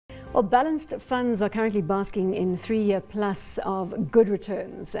Well, balanced funds are currently basking in 3-year plus of good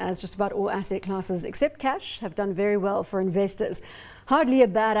returns, as just about all asset classes except cash have done very well for investors. Hardly a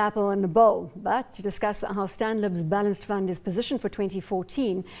bad apple in the bowl, but to discuss how Stanlib's balanced fund is positioned for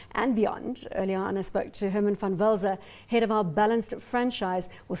 2014 and beyond, earlier on I spoke to Herman van Velze, head of our balanced franchise,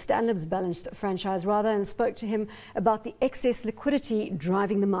 or Stanlib's balanced franchise rather, and spoke to him about the excess liquidity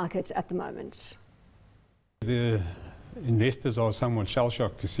driving the market at the moment. The investors are somewhat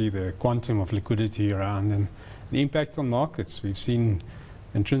shell-shocked to see the quantum of liquidity around and the impact on markets. We've seen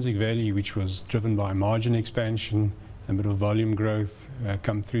intrinsic value, which was driven by margin expansion, a bit of volume growth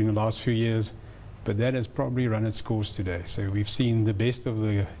come through in the last few years, but that has probably run its course today. So we've seen the best of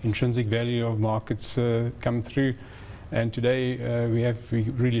the intrinsic value of markets come through, and today we're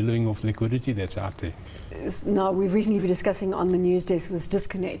really living off liquidity that's out there. Now, we've recently been discussing on the news desk this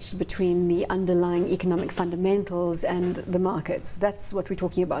disconnect between the underlying economic fundamentals and the markets. That's what we're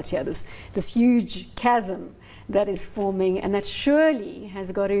talking about here, this huge chasm that is forming, and that surely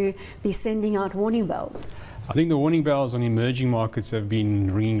has got to be sending out warning bells. I think the warning bells on emerging markets have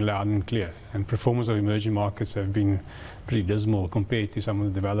been ringing loud and clear, and performance of emerging markets have been pretty dismal compared to some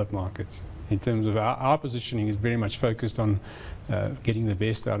of the developed markets. In terms of our positioning is very much focused on getting the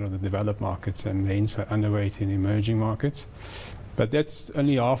best out of the developed markets and hence underweight in emerging markets. But that's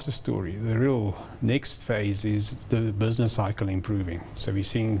only half the story. The real next phase is the business cycle improving. So we're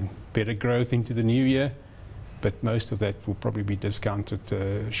seeing better growth into the new year, but most of that will probably be discounted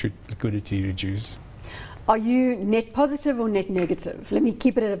should liquidity reduce. Are you net positive or net negative? Let me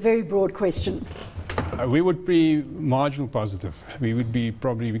keep it at a very broad question. We would be marginal positive. We would be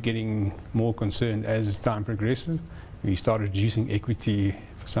probably getting more concerned as time progresses. We started reducing equity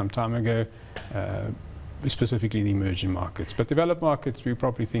some time ago, specifically the emerging markets. But developed markets, we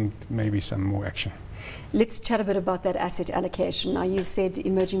probably think maybe some more action. Let's chat a bit about that asset allocation. Now, you've said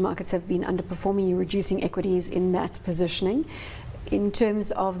emerging markets have been underperforming. You're reducing equities in that positioning. In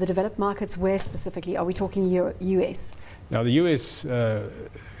terms of the developed markets, where specifically? Are we talking US? Now, the US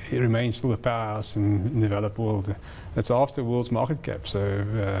it remains still a powerhouse in the developed world. It's after the world's market cap,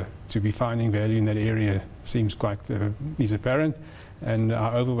 so to be finding value in that area seems quite is apparent. And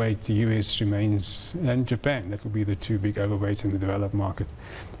our overweight to US remains, and Japan. That will be the two big overweights in the developed market.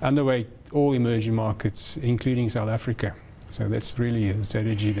 Underweight all emerging markets, including South Africa. So that's really a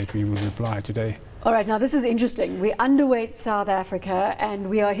strategy that we will apply today. All right, now this is interesting. We're underweight South Africa and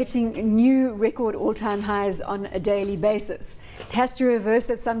we are hitting new record all-time highs on a daily basis. It has to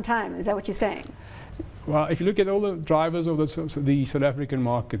reverse at some time. Is that what you're saying? Well, if you look at all the drivers of the South African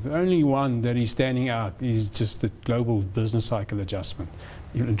market, the only one that is standing out is just the global business cycle adjustment.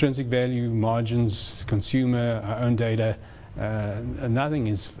 Intrinsic value, margins, consumer, our own data, nothing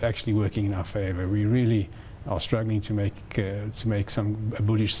is actually working in our favor. We really are struggling to make some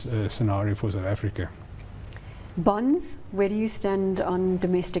bullish scenario for South Africa. Bonds, where do you stand on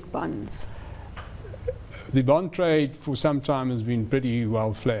domestic bonds? The bond trade for some time has been pretty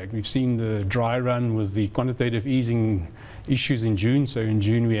well flagged. We've seen the dry run with the quantitative easing issues in June. So in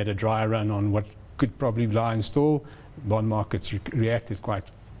June we had a dry run on what could probably lie in store. Bond markets reacted quite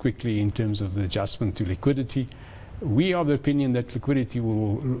quickly in terms of the adjustment to liquidity. We are of the opinion that liquidity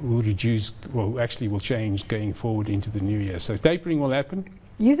will reduce, well, actually will change going forward into the new year. So tapering will happen.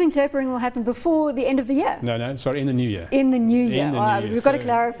 You think tapering will happen before the end of the year? No, sorry, in the new year. In the new year. We've got to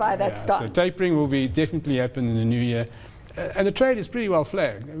clarify that stance. So tapering will definitely happen in the new year. And the trade is pretty well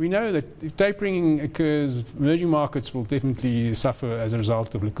flagged. We know that if tapering occurs, emerging markets will definitely suffer as a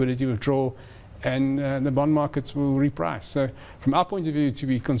result of liquidity withdrawal, and the bond markets will reprice. So from our point of view, to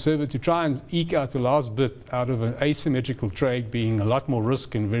be conservative, to try and eke out the last bit out of an asymmetrical trade being a lot more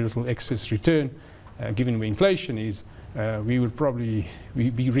risk and very little excess return, given where inflation is, we would probably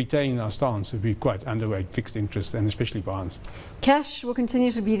be retaining our stance. We'd be quite underweight fixed interest and especially bonds. Cash will continue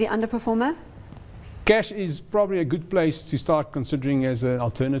to be the underperformer? Cash is probably a good place to start considering as an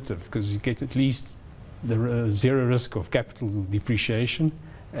alternative, because you get at least the zero risk of capital depreciation.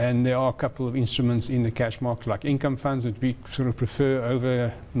 And there are a couple of instruments in the cash market, like income funds, that we sort of prefer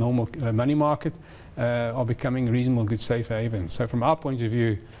over normal money market, are becoming a reasonable good safe haven. So from our point of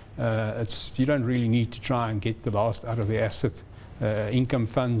view, you don't really need to try and get the last out of the asset. Income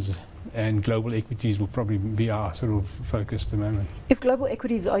funds and global equities will probably be our sort of focus at the moment. If global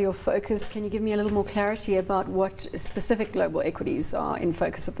equities are your focus, can you give me a little more clarity about what specific global equities are in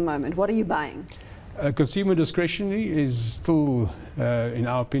focus at the moment? What are you buying? Consumer discretionary is still, in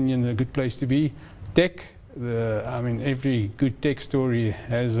our opinion, a good place to be. Tech, I mean, every good tech story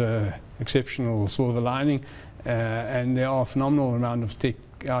has an exceptional silver lining, and there are a phenomenal amount of tech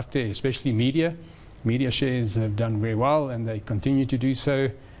out there, especially media. Media shares have done very well, and they continue to do so.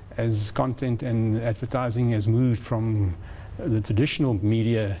 as content and advertising has moved from the traditional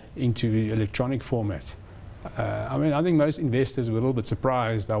media into electronic format. I mean, I think most investors were a little bit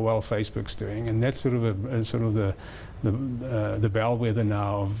surprised how well Facebook's doing, and that's sort of the bellwether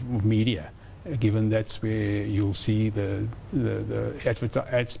now of media, given that's where you'll see the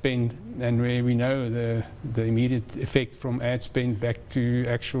ad spend, and where we know the immediate effect from ad spend back to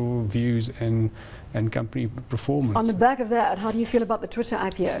actual views and company performance. On the back of that, how do you feel about the Twitter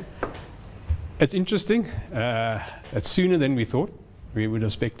IPO? It's interesting. It's sooner than we thought. We would have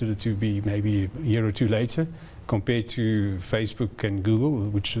expected it to be maybe a year or two later, compared to Facebook and Google,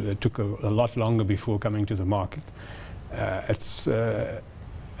 which took a lot longer before coming to the market. I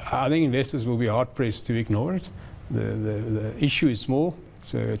think investors will be hard-pressed to ignore it. The issue is small,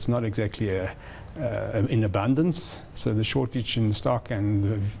 so it's not exactly in abundance. So the shortage in stock and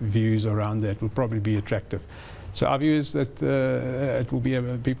the views around that will probably be attractive. So our view is that it will be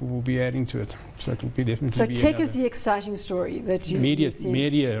people will be adding to it. So it will be definitely. So tech is the exciting story that you media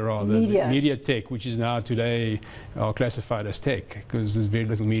tech, which is now today are classified as tech, because there's very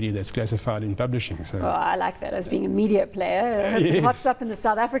little media that's classified in publishing. So. Oh, I like that as being a media player. It pops up in the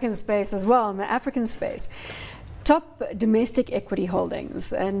South African space as well, in the African space. Top domestic equity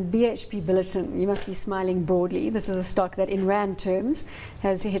holdings, and BHP Billiton, you must be smiling broadly. This is a stock that in rand terms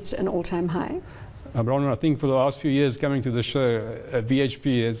has hit an all-time high. Bronwyn, I think for the last few years coming to the show,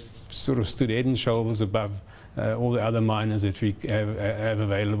 BHP has sort of stood head and shoulders above all the other miners that we have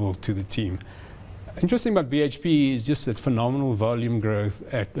available to the team. Interesting about BHP is just that phenomenal volume growth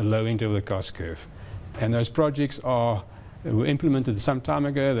at the low end of the cost curve. And those projects were implemented some time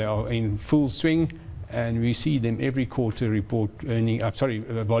ago. They are in full swing, and we see them every quarter report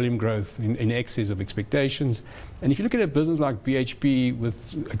volume growth in excess of expectations. And if you look at a business like BHP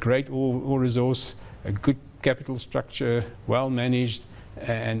with a great ore resource, a good capital structure, well managed,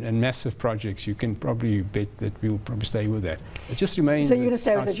 and massive projects, you can probably bet that we will probably stay with that. It just remains. So you're going to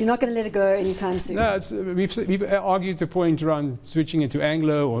stay with it? You're not going to let it go anytime soon? No, we've argued the point around switching it to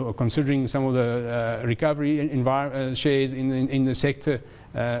Anglo, or considering some of the recovery shares in the sector.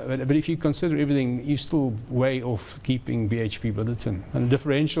 But if you consider everything, you're still way off keeping BHP Billiton. And the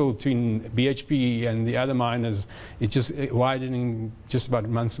differential between BHP and the other miners is just widening just about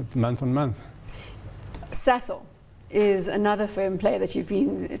month on month. Sasol is another firm play that you've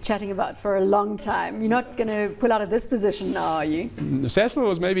been chatting about for a long time. You're not going to pull out of this position now, are you? Sasol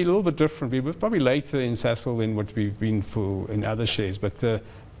was maybe a little bit different. We were probably later in Sasol than what we've been in other shares. But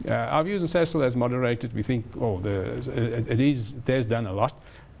our views on Sasol has moderated. We think, it has done a lot.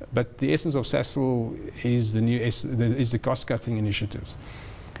 But the essence of Sasol is the cost-cutting initiatives.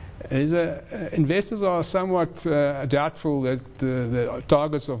 Investors are somewhat doubtful that the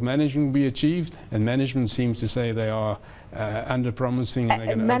targets of management will be achieved, and management seems to say they are under-promising.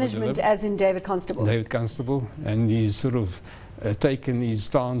 Management as in David Constable? David Constable, and he's sort of taken his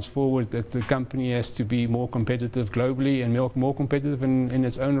stance forward that the company has to be more competitive globally and more competitive in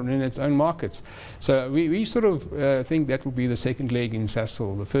its own markets. So we sort of think that will be the second leg in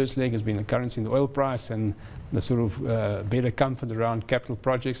Sasol. The first leg has been the currency and the oil price, and the sort of better comfort around capital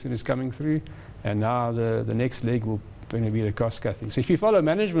projects that is coming through, and now the next leg will be the cost cutting. So if you follow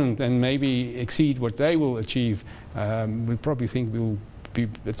management and maybe exceed what they will achieve, we probably think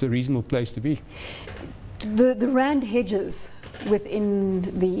it's a reasonable place to be. The rand hedges within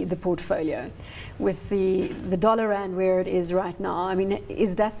the portfolio, with the dollar rand where it is right now, I mean,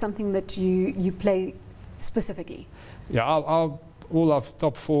 is that something that you play specifically? Yeah, all our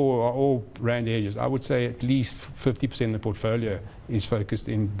top four are all rand hedges. I would say at least 50% of the portfolio is focused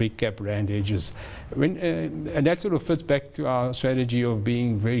in big cap rand hedges. And that sort of fits back to our strategy of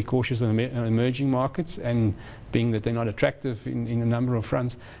being very cautious on emerging markets, and being that they're not attractive in a number of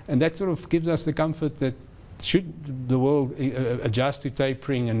fronts. And that sort of gives us the comfort that should the world adjust to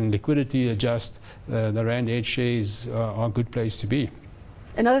tapering and liquidity adjust, the rand hedge shares are a good place to be.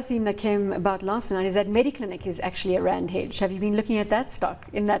 Another theme that came about last night is that Mediclinic is actually a rand hedge. Have you been looking at that stock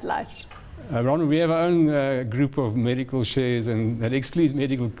in that light? Ron, we have our own group of medical shares, and that excludes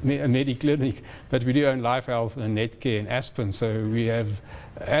Mediclinic, but we do own Life Health and Netcare and Aspen. So we have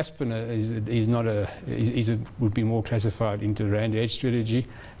Aspen would be more classified into rand hedge strategy,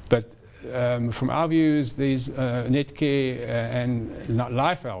 but from our views, there's Netcare and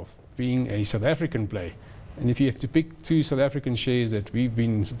Life Health being a South African play. And if you have to pick two South African shares that we've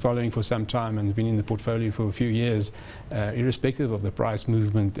been following for some time and been in the portfolio for a few years, irrespective of the price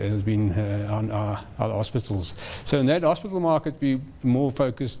movement, has been on our hospitals. So in that hospital market, we more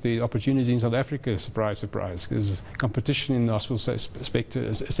focused the opportunities in South Africa, surprise, surprise, because competition in the hospital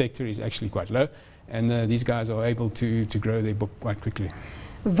sector is actually quite low, and these guys are able to grow their book quite quickly.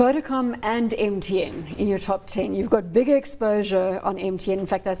 Vodacom and MTN in your top 10. You've got bigger exposure on MTN. In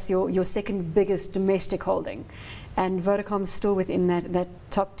fact, that's your second biggest domestic holding. And Vodacom's still within that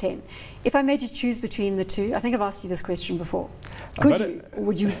top 10. If I made you choose between the two, I think I've asked you this question before. Could you? Or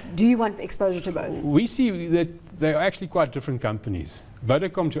would you? Do you want exposure to both? We see that they are actually quite different companies.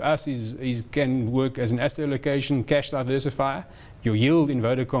 Vodacom to us can work as an asset allocation, cash diversifier. Your yield in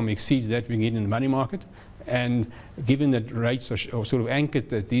Vodacom exceeds that we get in the money market. And given that rates are sort of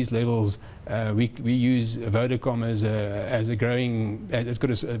anchored at these levels, we use Vodacom as a growing, it's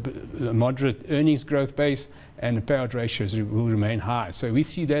got a moderate earnings growth base, and the payout ratios will remain high. So we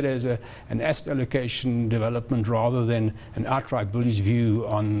see that as an asset allocation development rather than an outright bullish view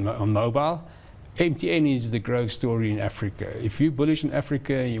on mobile. MTN is the growth story in Africa. If you're bullish in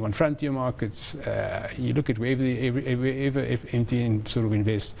Africa, you want frontier markets, you look at wherever MTN sort of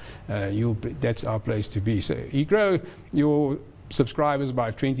invests, that's our place to be. So you grow your subscribers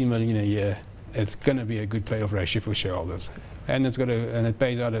by 20 million a year, it's going to be a good payoff ratio for shareholders. And it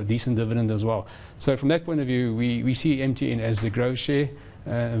pays out a decent dividend as well. So from that point of view, we see MTN as the growth share,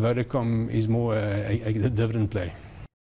 and Vodacom is more a dividend play.